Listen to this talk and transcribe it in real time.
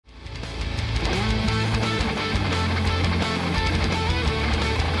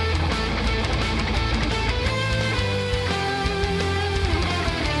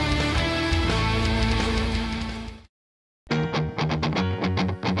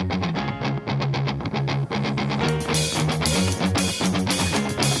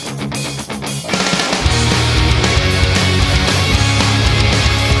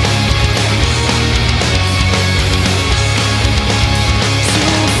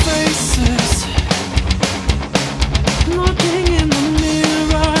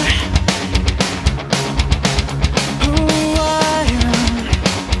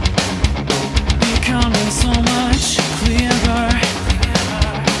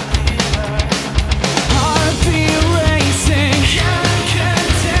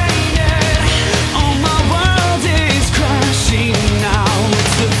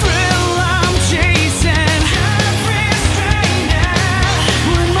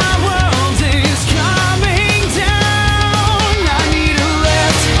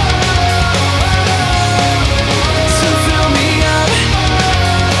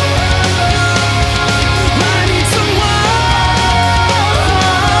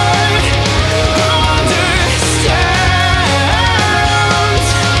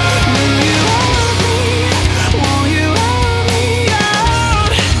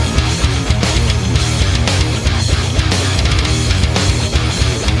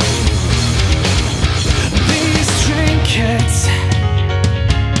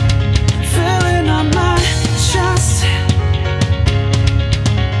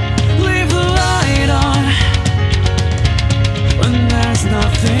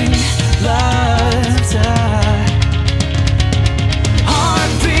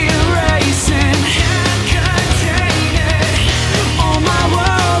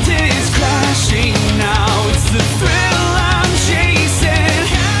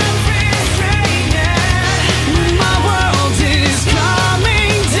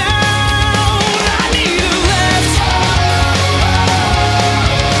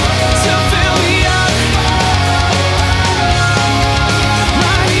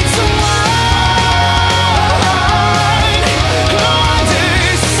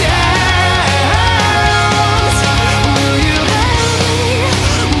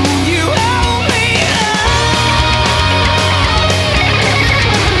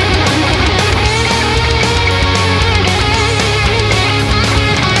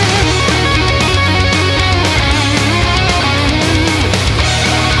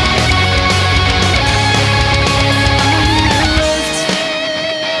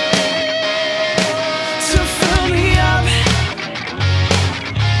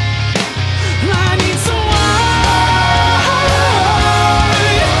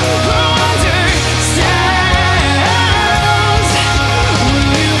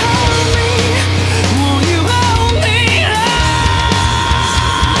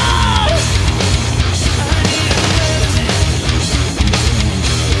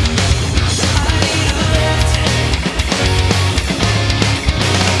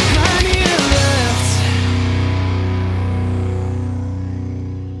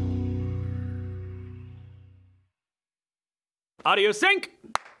Audio sync!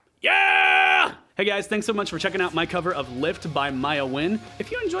 Yeah! Hey guys, thanks so much for checking out my cover of Lift by Maiah Wynne. If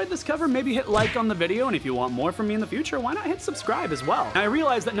you enjoyed this cover, maybe hit like on the video, and if you want more from me in the future, why not hit subscribe as well? Now, I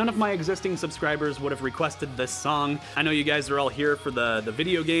realize that none of my existing subscribers would have requested this song. I know you guys are all here for the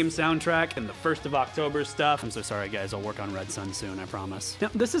video game soundtrack and the 1st of October stuff. I'm so sorry guys, I'll work on Red Sun soon, I promise.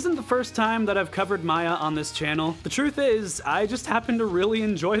 Now, this isn't the first time that I've covered Maiah on this channel. The truth is, I just happen to really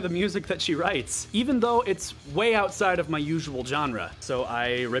enjoy the music that she writes, even though it's way outside of my usual genre. So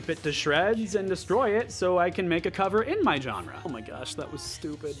I rip it to shreds and destroy it so I can make a cover in my genre. Oh my gosh, that was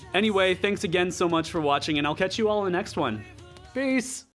stupid. Anyway, thanks again so much for watching, and I'll catch you all in the next one. Peace!